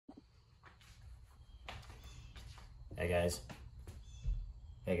Hey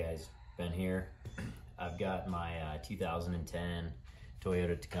guys, Ben here. I've got my 2010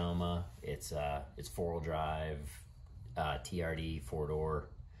 Toyota Tacoma. It's four-wheel drive, TRD, four-door,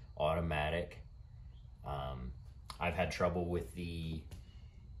 automatic. I've had trouble with the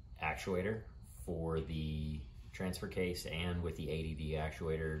actuator for the transfer case and with the ADD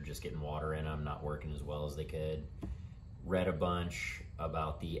actuator, just getting water in them, not working as well as they could. Read a bunch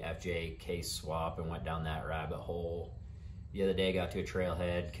about the FJ case swap and went down that rabbit hole. The other day got to a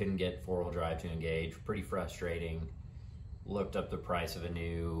trailhead, couldn't get four-wheel drive to engage, pretty frustrating. Looked up the price of a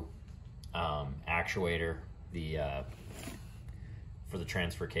new actuator for the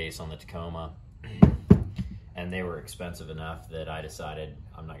transfer case on the Tacoma, and they were expensive enough that I decided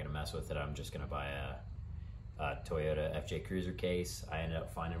I'm not gonna mess with it. I'm just gonna buy a Toyota FJ Cruiser case. I ended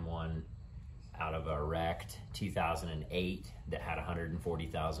up finding one out of a wrecked 2008 that had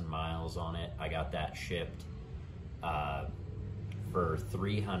 140,000 miles on it. I got that shipped for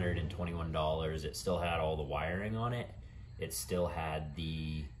 $321. It still had all the wiring on it. It still had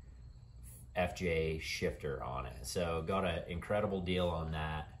the FJ shifter on it. So got an incredible deal on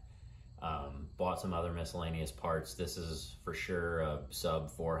that. Bought some other miscellaneous parts. This is for sure a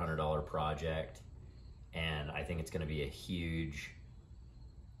sub $400 project, and I think it's going to be a huge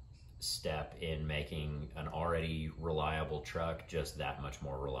step in making an already reliable truck just that much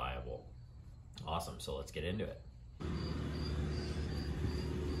more reliable. Awesome, so let's get into it.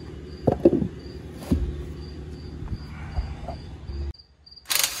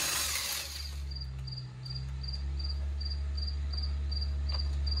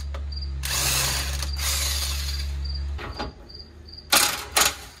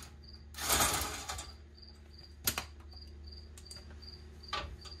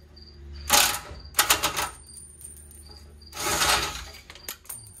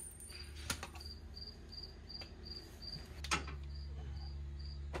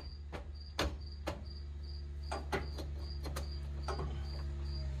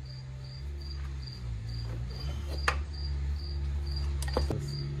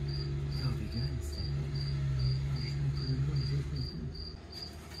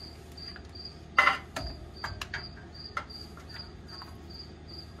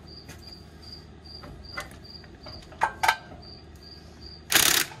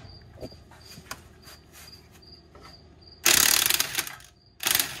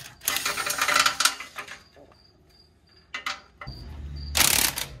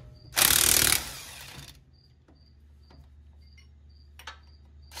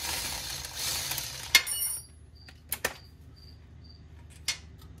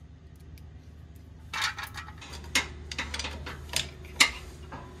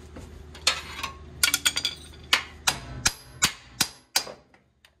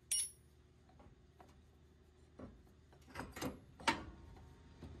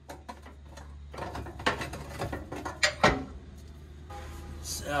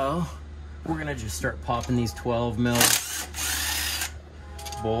 So we're gonna just start popping these 12 mil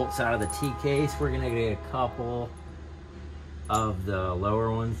bolts out of the T-case. We're gonna get a couple of the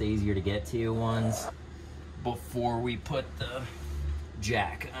lower ones, the easier to get to ones, before we put the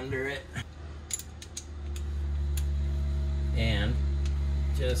jack under it. And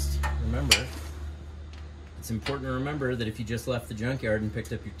just remember, it's important to remember that if you just left the junkyard and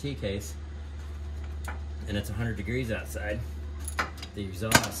picked up your T-case and it's 100 degrees outside, the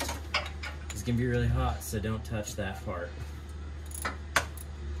exhaust is gonna be really hot, so don't touch that part.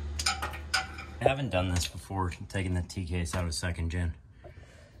 I haven't done this before, taking the T-case out of second gen,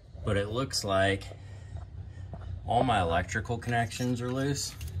 but it looks like all my electrical connections are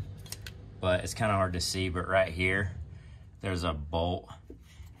loose, but it's kind of hard to see. But right here, there's a bolt,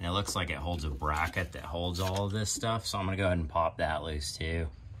 and it looks like it holds a bracket that holds all of this stuff, so I'm gonna go ahead and pop that loose too.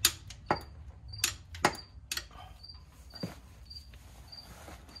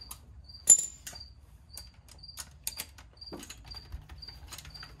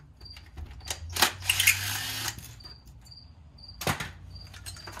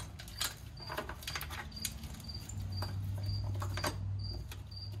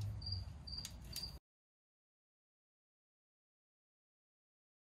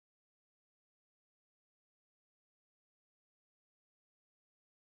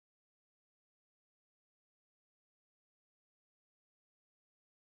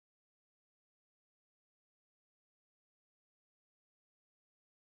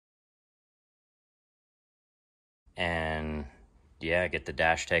 And yeah, get the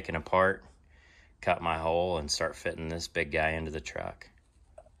dash taken apart, cut my hole, and start fitting this big guy into the truck.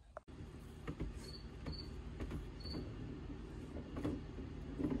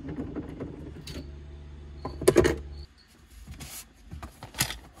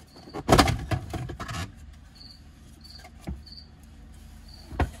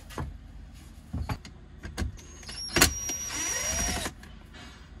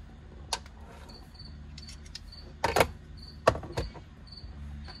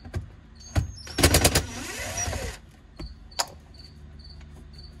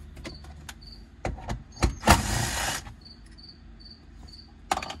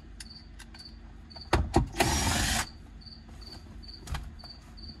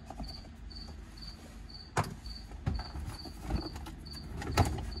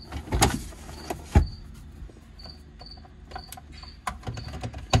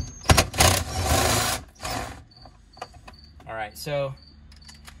 right, so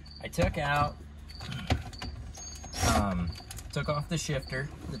I took out, took off the shifter,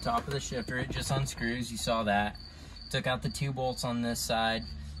 the top of the shifter. It just unscrews, you saw that. Took out the 2 bolts on this side,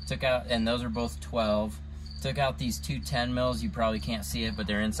 took out, and those are both 12. Took out these 2 10 mils. You probably can't see it, but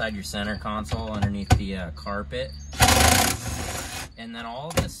they're inside your center console underneath the carpet. And then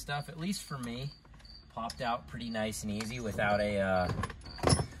all this stuff, at least for me, popped out pretty nice and easy without a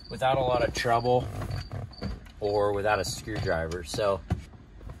lot of trouble or without a screwdriver. So,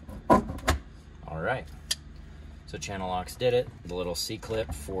 all right. So channel locks did it. The little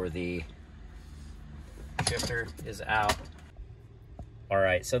C-clip for the shifter is out. All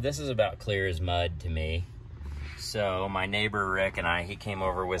right, so this is about clear as mud to me. So my neighbor Rick and he came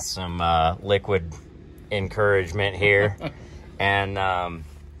over with some liquid encouragement here. And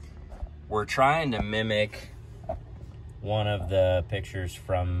we're trying to mimic one of the pictures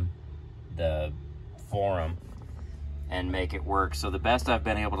from the forum and make it work. So the best I've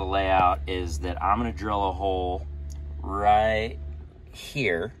been able to lay out is that I'm gonna drill a hole right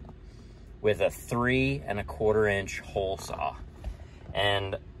here with a 3 1/4 inch hole saw.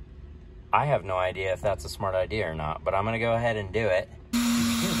 And I have no idea if that's a smart idea or not, but I'm gonna go ahead and do it.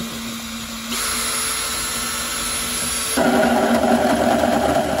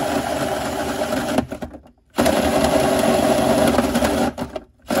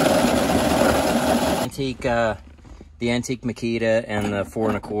 The antique Makita and the 4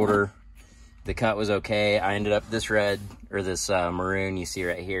 1/4, the cut was okay. I ended up, this red, or this maroon you see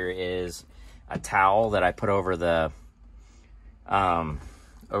right here is a towel that I put over the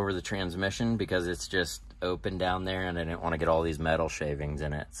transmission because it's just open down there and I didn't want to get all these metal shavings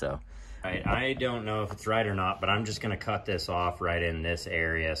in it. So I don't know if it's right or not, but I'm just going to cut this off right in this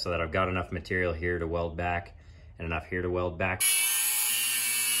area so that I've got enough material here to weld back and enough here to weld back.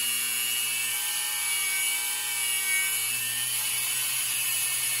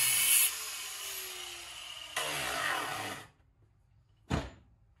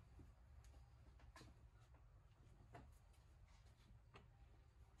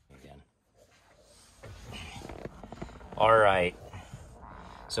 All right,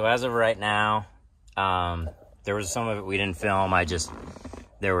 so as of right now, there was some of it we didn't film.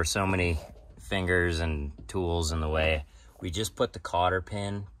 There were so many fingers and tools in the way. We just put the cotter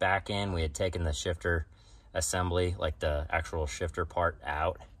pin back in. We had taken the shifter assembly, like the actual shifter part,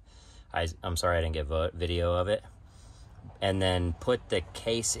 out. I'm sorry I didn't get video of it. And then put the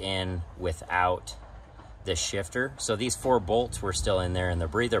case in without the shifter. So these 4 bolts were still in there and the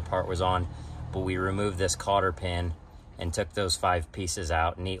breather part was on, but we removed this cotter pin and took those 5 pieces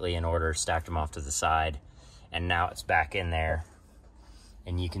out neatly in order, stacked them off to the side, and now it's back in there.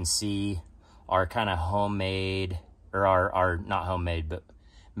 And you can see our kind of homemade, or our not homemade, but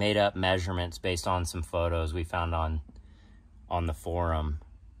made up measurements based on some photos we found on the forum.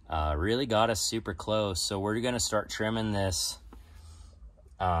 Really got us super close. So we're gonna start trimming this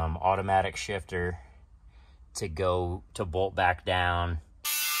automatic shifter to bolt back down.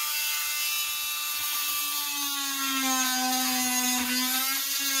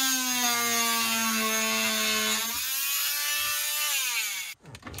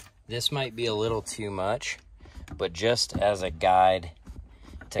 This might be a little too much, but just as a guide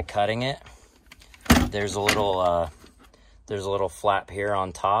to cutting it, there's a little flap here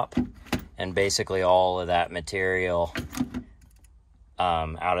on top, and basically all of that material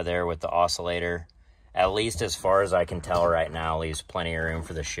out of there with the oscillator, at least as far as I can tell right now, leaves plenty of room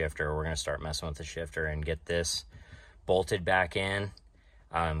for the shifter. We're gonna start messing with the shifter and get this bolted back in,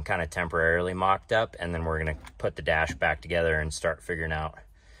 kind of temporarily mocked up, and then we're gonna put the dash back together and start figuring out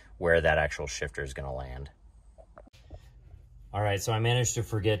where that actual shifter is going to land. All right, so I managed to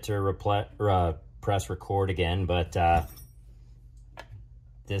forget to press record again, but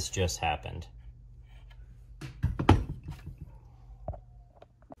this just happened.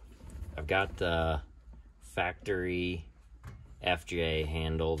 I've got the factory FJ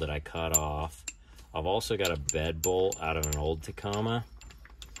handle that I cut off. I've also got a bed bolt out of an old Tacoma.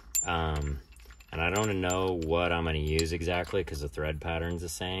 And I don't know what I'm going to use exactly because the thread pattern's the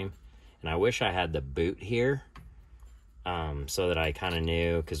same. And I wish I had the boot here so that I kind of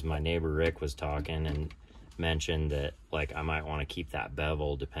knew, because my neighbor Rick was talking and mentioned that like I might want to keep that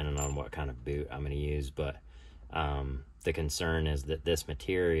bevel depending on what kind of boot I'm going to use. But the concern is that this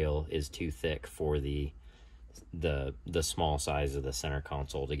material is too thick for the small size of the center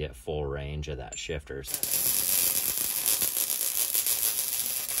console to get full range of that shifter.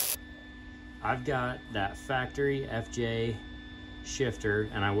 I've got that factory FJ shifter,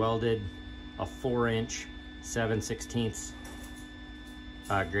 and I welded a 4-inch 7/16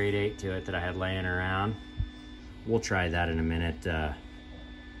 grade 8 to it that I had laying around. we'll try that in a minute.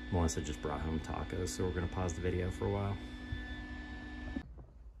 Melissa just brought home tacos, so we're gonna pause the video for a while.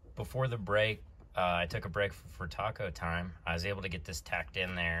 Before the break, I took a break for taco time. I was able to get this tacked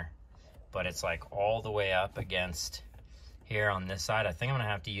in there, but it's like all the way up against here on this side. I think I'm gonna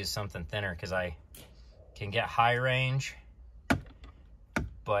have to use something thinner because I can get high range,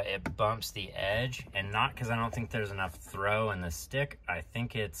 but it bumps the edge, and not because I don't think there's enough throw in the stick. I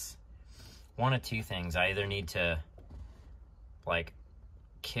think it's one of two things. I either need to like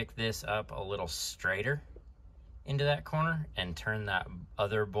kick this up a little straighter into that corner and turn that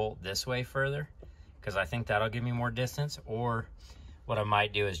other bolt this way further, because I think that'll give me more distance. Or what I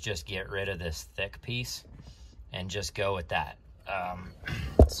might do is just get rid of this thick piece and just go with that.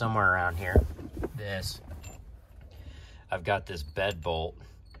 Somewhere around here, I've got this bed bolt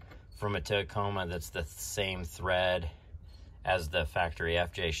from a Tacoma that's the same thread as the factory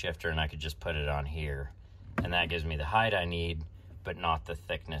FJ shifter, and I could just put it on here, and that gives me the height I need, but not the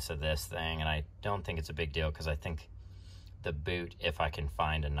thickness of this thing. And I don't think it's a big deal because I think the boot, if I can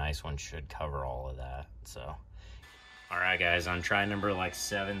find a nice one, should cover all of that. So, all right guys, on try number like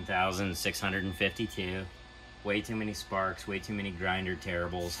 7,652. Way too many sparks, way too many grinder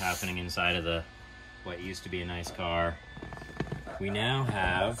terribles happening inside of the what used to be a nice car. We now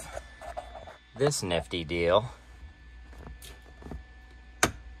have this nifty deal.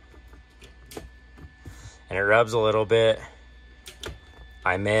 And it rubs a little bit.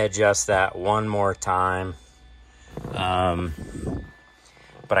 I may adjust that one more time.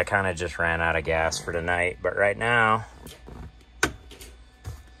 But I kind of just ran out of gas for tonight. But right now,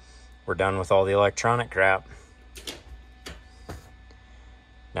 we're done with all the electronic crap.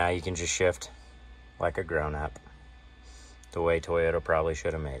 Now you can just shift like a grown-up, the way Toyota probably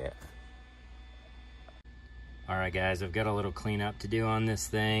should have made it. All right, guys, I've got a little cleanup to do on this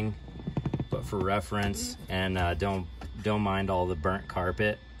thing, but for reference, and don't mind all the burnt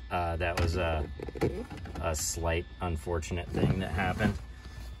carpet. That was a slight unfortunate thing that happened.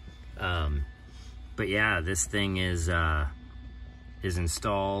 But yeah, this thing is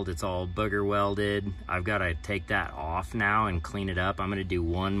installed. It's all booger welded. I've got to take that off now and clean it up. I'm going to do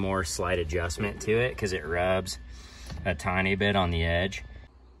one more slight adjustment to it because it rubs a tiny bit on the edge.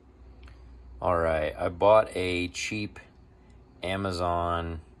 All right, I bought a cheap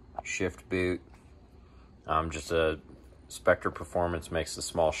Amazon shift boot. Just a Spectre Performance makes a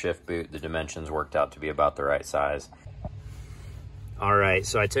small shift boot. The dimensions worked out to be about the right size. All right,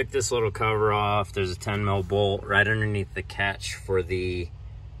 so I took this little cover off. There's a 10 mil bolt right underneath the catch for the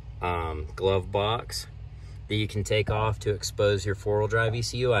glove box that you can take off to expose your four-wheel drive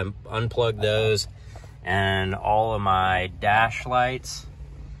ECU. I unplugged those, and all of my dash lights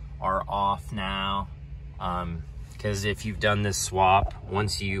are off now. Because if you've done this swap,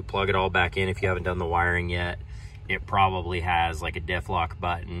 once you plug it all back in, if you haven't done the wiring yet, it probably has like a diff lock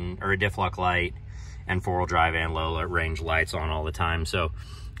button or a diff lock light and four-wheel drive and low range lights on all the time. So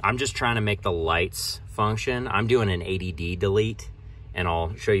I'm just trying to make the lights function. I'm doing an ADD delete, and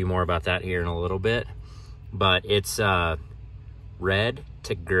I'll show you more about that here in a little bit. But it's red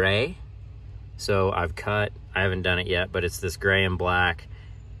to gray. So I haven't done it yet, but it's this gray and black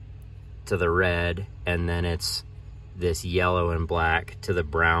to the red, and then it's this yellow and black to the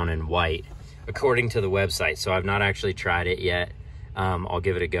brown and white, according to the website. So I've not actually tried it yet. I'll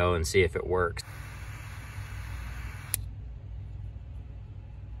give it a go and see if it works.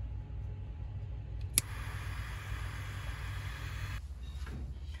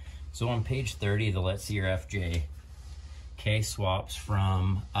 So on page 30, the Let's See Your FJ case swaps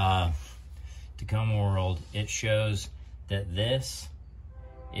from Tacoma World, it shows that this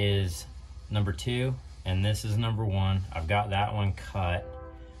is number 2 and this is number 1. I've got that one cut.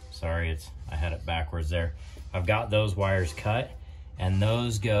 Sorry, I had it backwards there. I've got those wires cut, and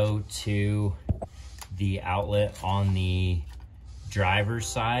those go to the outlet on the driver's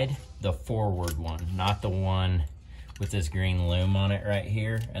side, the forward one, not the one with this green loom on it right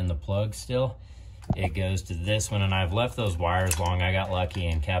here and the plug still. It goes to this one, and I've left those wires long. I got lucky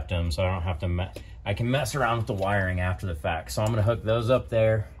and kept them, so I don't have to I can mess around with the wiring after the fact. So I'm gonna hook those up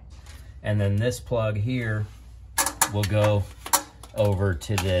there, and then this plug here will go over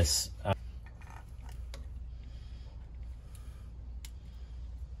to this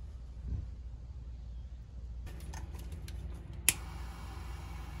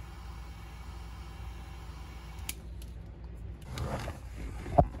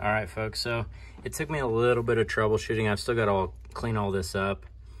All right, folks, so it took me a little bit of troubleshooting. I've still got to clean all this up.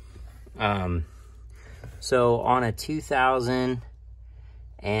 So on a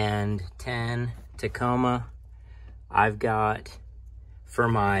 2010 Tacoma, I've got, for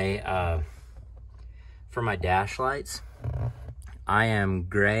my For my dash lights, I am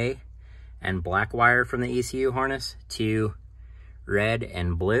gray and black wire from the ECU harness to red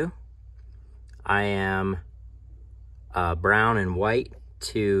and blue. I am brown and white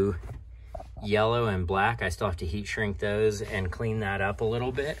to yellow and black. I still have to heat shrink those and clean that up a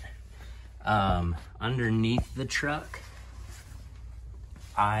little bit. Underneath the truck,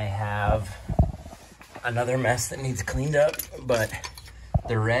 I have another mess that needs cleaned up, but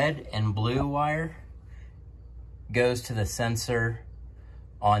the red and blue wire goes to the sensor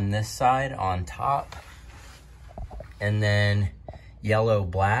on this side on top, and then yellow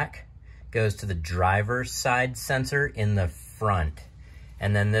black goes to the driver's side sensor in the front.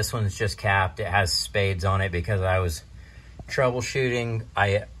 And then this one's just capped. It has spades on it because I was troubleshooting.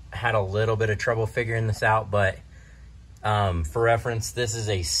 I had a little bit of trouble figuring this out, but for reference, this is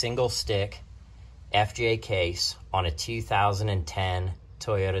a single stick FJ case on a 2010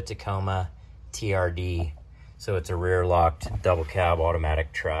 Toyota Tacoma TRD. So it's a rear locked double cab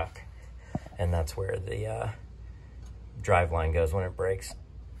automatic truck. And that's where the drive line goes when it breaks.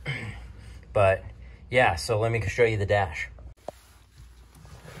 But yeah, so let me show you the dash.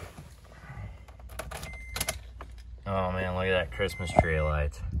 Oh man, look at that Christmas tree of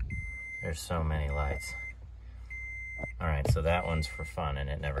lights. There's so many lights. All right, so that one's for fun and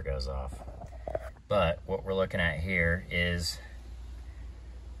it never goes off. But what we're looking at here is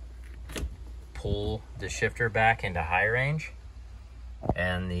pull the shifter back into high range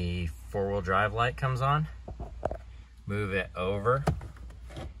and the four-wheel drive light comes on. Move it over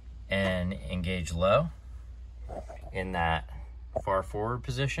and engage low in that far forward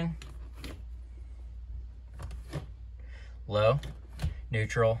position. Low,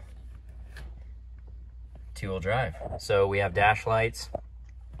 neutral, two-wheel drive. So we have dash lights.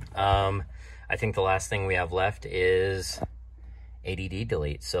 I think the last thing we have left is ADD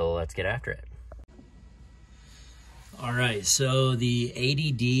delete, so let's get after it. All right, so the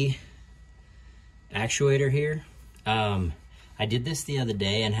ADD actuator here, I did this the other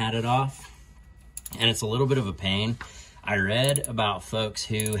day and had it off, and it's a little bit of a pain. I read about folks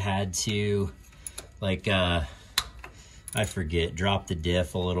who had to, like, I forget, drop the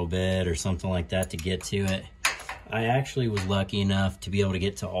diff a little bit or something like that to get to it. I actually was lucky enough to be able to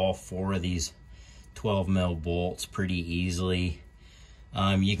get to all four of these 12 mil bolts pretty easily.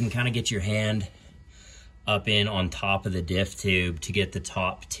 You can kind of get your hand up in on top of the diff tube to get the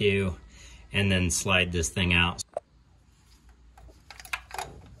top two and then slide this thing out.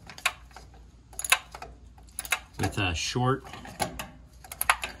 With a short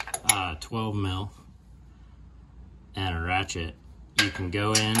 12 mil and a ratchet, you can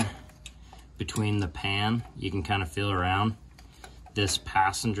go in between the pan. You can kind of feel around. This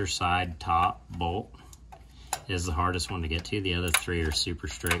passenger side top bolt is the hardest one to get to. The other three are super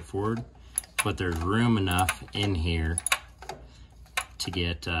straightforward, but there's room enough in here to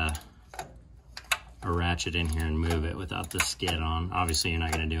get a ratchet in here and move it without the skid on. Obviously, you're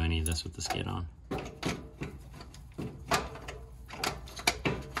not going to do any of this with the skid on.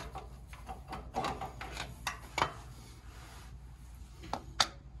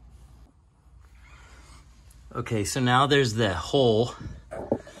 Okay, so now there's the hole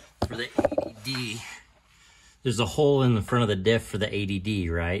for the ADD. There's a hole in the front of the diff for the ADD,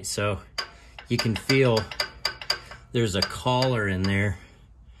 right? So you can feel there's a collar in there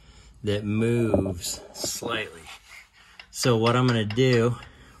that moves slightly. So what I'm gonna do,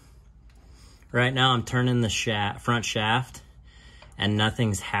 right now I'm turning the front shaft and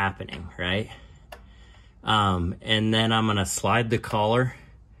nothing's happening, right? And then I'm gonna slide the collar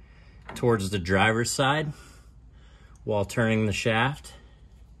towards the driver's side while turning the shaft,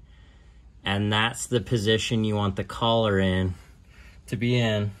 and that's the position you want the collar in to be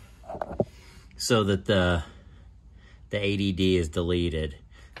in so that the ADD is deleted.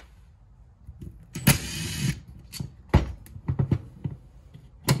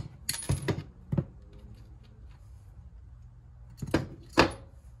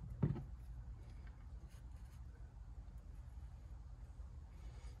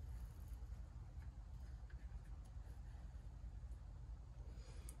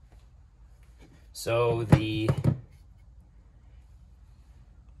 So the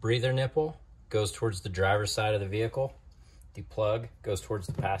breather nipple goes towards the driver's side of the vehicle. The plug goes towards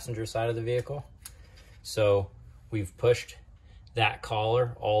the passenger side of the vehicle. So we've pushed that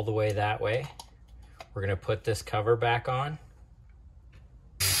collar all the way that way. We're gonna put this cover back on.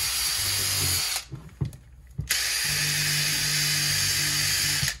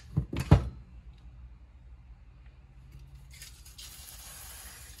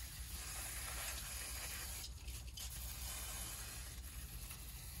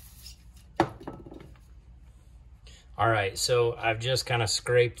 All right, so I've just kind of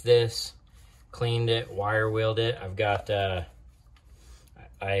scraped this, cleaned it, wire wheeled it. I've got,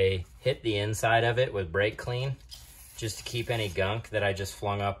 I hit the inside of it with brake clean just to keep any gunk that I just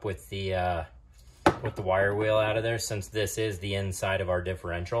flung up with the wire wheel out of there. Since this is the inside of our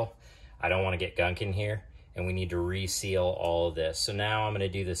differential, I don't want to get gunk in here, and we need to reseal all of this. So now I'm going to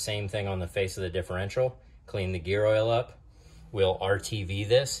do the same thing on the face of the differential, clean the gear oil up. We'll RTV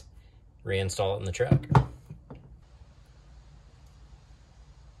this, reinstall it in the truck.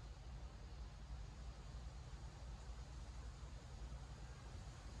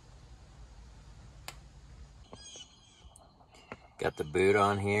 Got the boot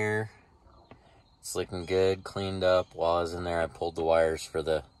on here. It's looking good, cleaned up. While I was in there, I pulled the wires for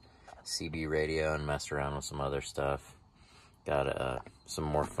the CB radio and messed around with some other stuff. Got some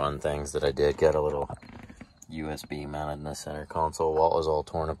more fun things that I did. Got a little USB mounted in the center console while it was all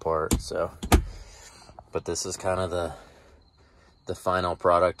torn apart. So, but this is kind of the final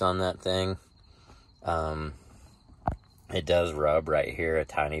product on that thing. It does rub right here a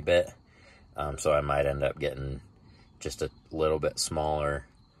tiny bit, so I might end up getting just a little bit smaller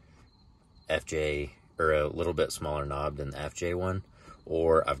FJ, or a little bit smaller knob than the FJ one,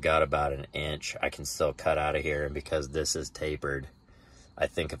 or I've got about an inch I can still cut out of here, and because this is tapered, I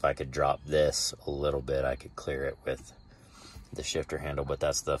think if I could drop this a little bit, I could clear it with the shifter handle. But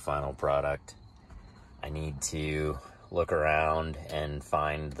that's the final product. I need to look around and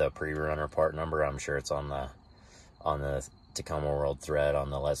find the pre-runner part number. I'm sure it's on the Tacoma World thread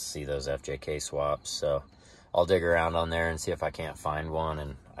on the Let's See Those FJK swaps. So I'll dig around on there and see if I can't find one,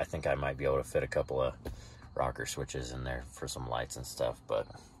 and I think I might be able to fit a couple of rocker switches in there for some lights and stuff. But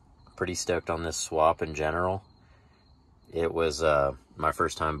pretty stoked on this swap in general. It was my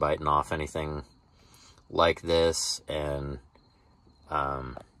first time biting off anything like this, and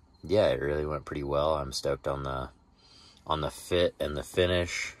yeah, it really went pretty well. I'm stoked on the fit and the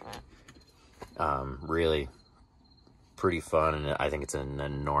finish. Really pretty fun, and I think it's an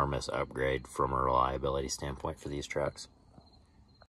enormous upgrade from a reliability standpoint for these trucks.